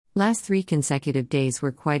Last 3 consecutive days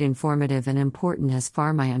were quite informative and important as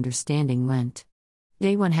far my understanding went.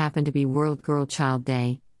 Day 1 happened to be World Girl Child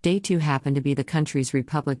Day, Day 2 happened to be the country's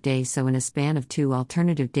Republic Day, so in a span of 2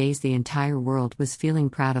 alternative days the entire world was feeling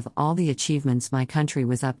proud of all the achievements my country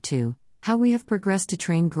was up to, how we have progressed to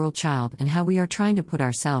train girl child and how we are trying to put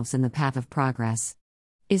ourselves in the path of progress.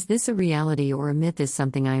 Is this a reality or a myth is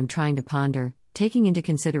something I am trying to ponder, taking into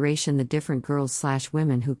consideration the different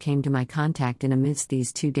girls/women who came to my contact in amidst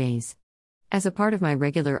these 2 days. As a part of my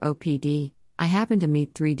regular OPD, I happened to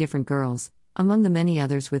meet 3 different girls, among the many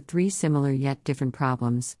others with 3 similar yet different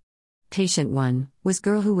problems. Patient 1 was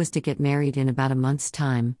girl who was to get married in about a month's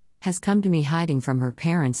time, has come to me hiding from her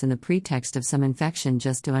parents in the pretext of some infection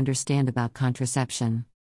just to understand about contraception.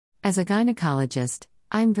 As a gynecologist,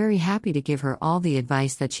 I am very happy to give her all the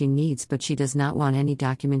advice that she needs, but she does not want any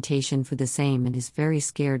documentation for the same and is very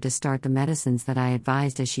scared to start the medicines that I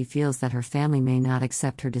advised, as she feels that her family may not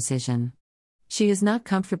accept her decision. She is not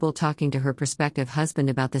comfortable talking to her prospective husband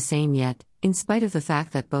about the same yet, in spite of the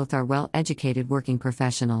fact that both are well-educated working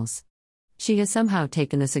professionals. She has somehow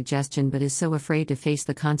taken the suggestion but is so afraid to face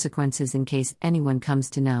the consequences in case anyone comes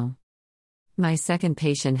to know. My second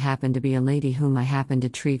patient happened to be a lady whom I happened to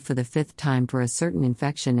treat for the 5th time for a certain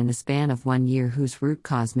infection in a span of 1 year, whose root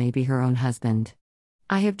cause may be her own husband.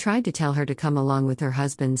 I have tried to tell her to come along with her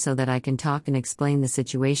husband so that I can talk and explain the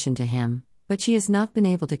situation to him, but she has not been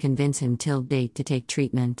able to convince him till date to take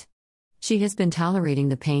treatment. She has been tolerating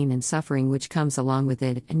the pain and suffering which comes along with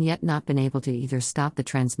it and yet not been able to either stop the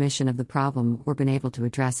transmission of the problem or been able to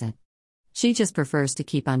address it. She just prefers to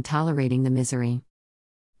keep on tolerating the misery.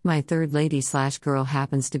 My third lady/girl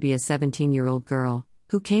happens to be a 17-year-old girl,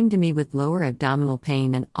 who came to me with lower abdominal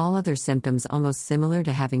pain and all other symptoms almost similar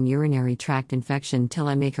to having urinary tract infection till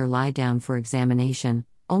I make her lie down for examination,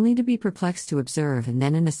 only to be perplexed to observe and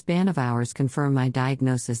then in a span of hours confirm my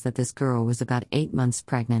diagnosis that this girl was about 8 months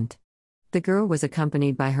pregnant. The girl was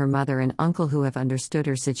accompanied by her mother and uncle, who have understood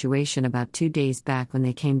her situation about 2 days back when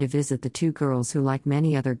they came to visit the 2 girls who, like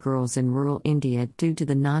many other girls in rural India due to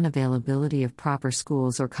the non-availability of proper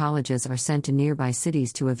schools or colleges, are sent to nearby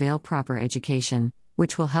cities to avail proper education,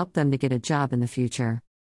 which will help them to get a job in the future.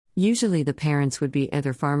 Usually the parents would be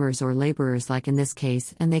either farmers or laborers like in this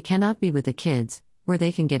case, and they cannot be with the kids, where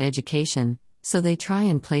they can get education, so they try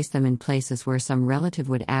and place them in places where some relative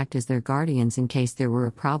would act as their guardians in case there were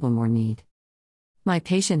a problem or need. My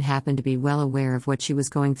patient happened to be well aware of what she was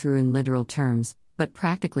going through in literal terms, but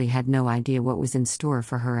practically had no idea what was in store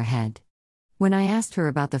for her ahead. When I asked her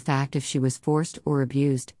about the fact if she was forced or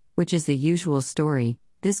abused, which is the usual story,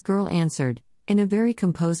 this girl answered, in a very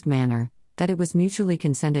composed manner, that it was mutually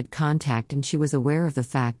consented contact and she was aware of the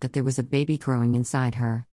fact that there was a baby growing inside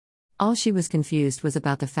her. All she was confused was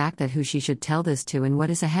about the fact that who she should tell this to and what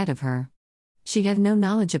is ahead of her. She had no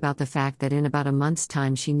knowledge about the fact that in about a month's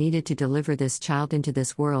time she needed to deliver this child into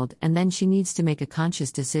this world, and then she needs to make a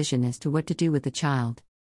conscious decision as to what to do with the child.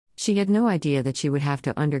 She had no idea that she would have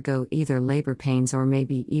to undergo either labor pains or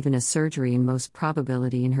maybe even a surgery in most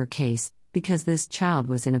probability in her case, because this child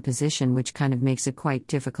was in a position which kind of makes it quite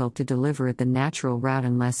difficult to deliver it the natural route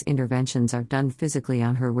unless interventions are done physically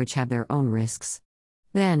on her, which have their own risks.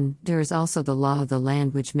 Then, there is also the law of the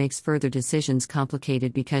land, which makes further decisions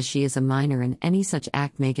complicated because she is a minor and any such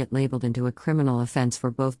act may get labeled into a criminal offense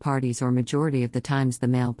for both parties or majority of the times the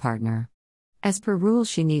male partner. As per rule,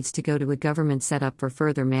 she needs to go to a government setup for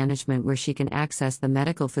further management where she can access the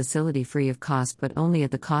medical facility free of cost, but only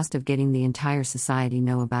at the cost of getting the entire society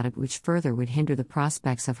know about it, which further would hinder the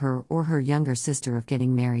prospects of her or her younger sister of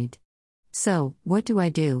getting married. So, what do I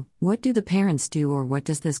do? What do the parents do, or what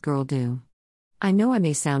does this girl do? I know I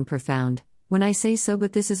may sound profound when I say so,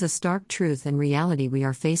 but this is a stark truth and reality we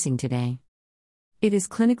are facing today. It is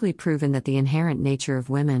clinically proven that the inherent nature of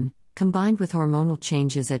women, combined with hormonal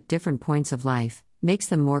changes at different points of life, makes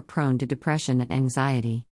them more prone to depression and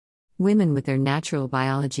anxiety. Women with their natural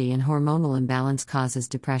biology and hormonal imbalance causes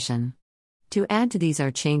depression. To add to these are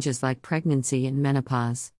changes like pregnancy and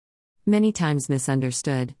menopause. Many times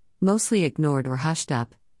misunderstood, mostly ignored or hushed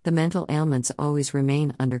up, the mental ailments always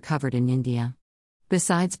remain undercovered in India.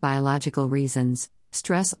 Besides biological reasons,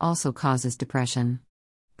 stress also causes depression.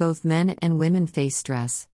 Both men and women face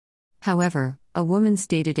stress. However, a woman's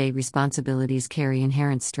day-to-day responsibilities carry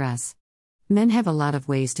inherent stress. Men have a lot of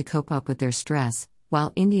ways to cope up with their stress,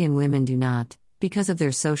 while Indian women do not, because of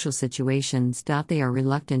their social situations. They are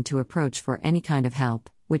reluctant to approach for any kind of help,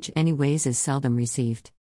 which anyways is seldom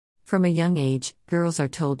received. From a young age, girls are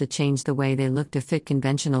told to change the way they look to fit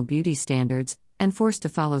conventional beauty standards, and forced to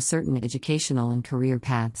follow certain educational and career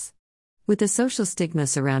paths. With the social stigma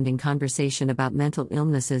surrounding conversation about mental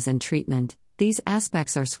illnesses and treatment, these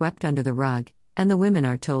aspects are swept under the rug, and the women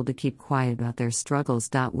are told to keep quiet about their struggles.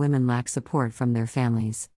 Women lack support from their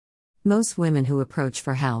families. Most women who approach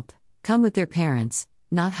for help come with their parents,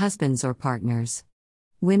 not husbands or partners.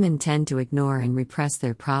 Women tend to ignore and repress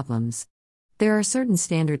their problems. There are certain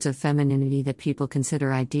standards of femininity that people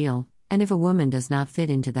consider ideal, and if a woman does not fit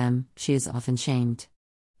into them, she is often shamed.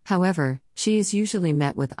 However, she is usually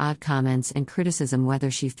met with odd comments and criticism whether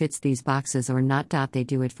she fits these boxes or not. They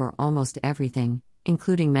do it for almost everything,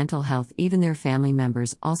 including mental health. Even their family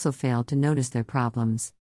members also fail to notice their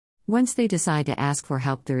problems. Once they decide to ask for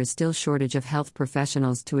help, there is still shortage of health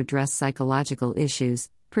professionals to address psychological issues,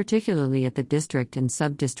 particularly at the district and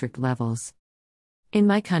sub-district levels. In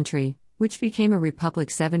my country, which became a republic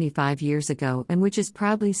 75 years ago and which is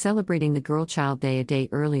proudly celebrating the Girl Child Day a day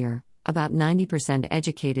earlier, about 90%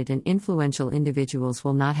 educated and influential individuals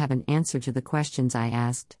will not have an answer to the questions I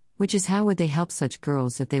asked, which is how would they help such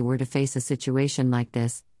girls if they were to face a situation like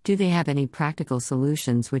this? Do they have any practical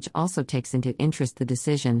solutions? Which also takes into interest the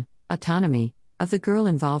decision, autonomy, of the girl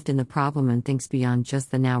involved in the problem and thinks beyond just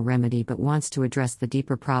the now remedy but wants to address the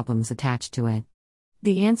deeper problems attached to it.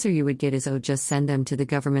 The answer you would get is, oh, just send them to the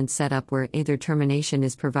government setup where either termination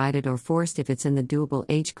is provided or forced if it's in the doable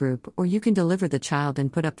age group, or you can deliver the child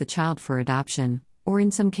and put up the child for adoption, or in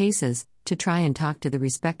some cases, to try and talk to the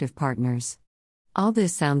respective partners. All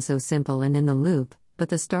this sounds so simple and in the loop, but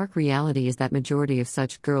the stark reality is that majority of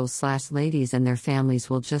such girls/ladies and their families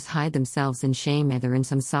will just hide themselves in shame, either in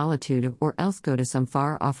some solitude or else go to some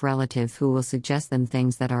far-off relative who will suggest them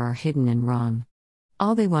things that are hidden and wrong.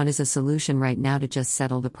 All they want is a solution right now to just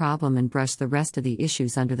settle the problem and brush the rest of the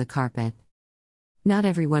issues under the carpet. Not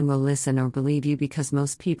everyone will listen or believe you because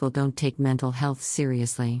most people don't take mental health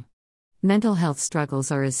seriously. Mental health struggles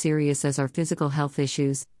are as serious as our physical health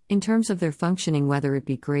issues, in terms of their functioning, whether it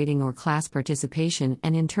be grading or class participation,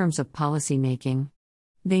 and in terms of policy making.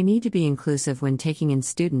 They need to be inclusive when taking in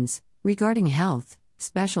students, regarding health,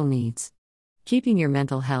 special needs. Keeping your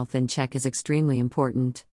mental health in check is extremely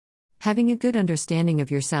important. Having a good understanding of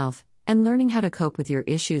yourself, and learning how to cope with your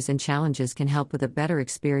issues and challenges can help with a better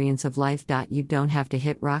experience of life. You don't have to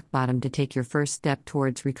hit rock bottom to take your first step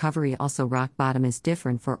towards recovery. Also, rock bottom is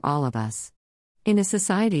different for all of us. In a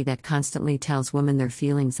society that constantly tells women their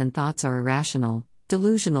feelings and thoughts are irrational,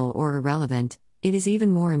 delusional, or irrelevant, it is even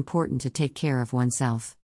more important to take care of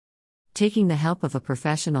oneself. Taking the help of a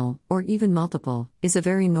professional, or even multiple, is a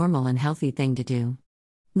very normal and healthy thing to do.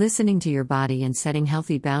 Listening to your body and setting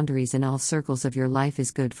healthy boundaries in all circles of your life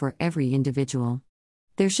is good for every individual.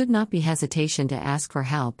 There should not be hesitation to ask for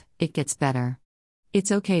help. It gets better. It's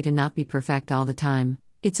okay to not be perfect all the time.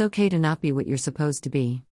 It's okay to not be what you're supposed to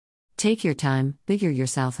be. Take your time, figure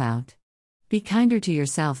yourself out. Be kinder to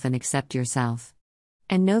yourself and accept yourself.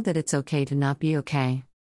 And know that it's okay to not be okay.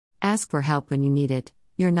 Ask for help when you need it.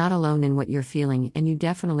 You're not alone in what you're feeling, and you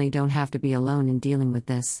definitely don't have to be alone in dealing with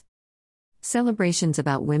this. Celebrations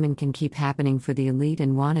about women can keep happening for the elite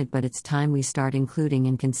and wanted, but it's time we start including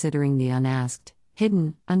and considering the unasked,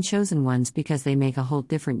 hidden, unchosen ones, because they make a whole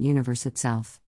different universe itself.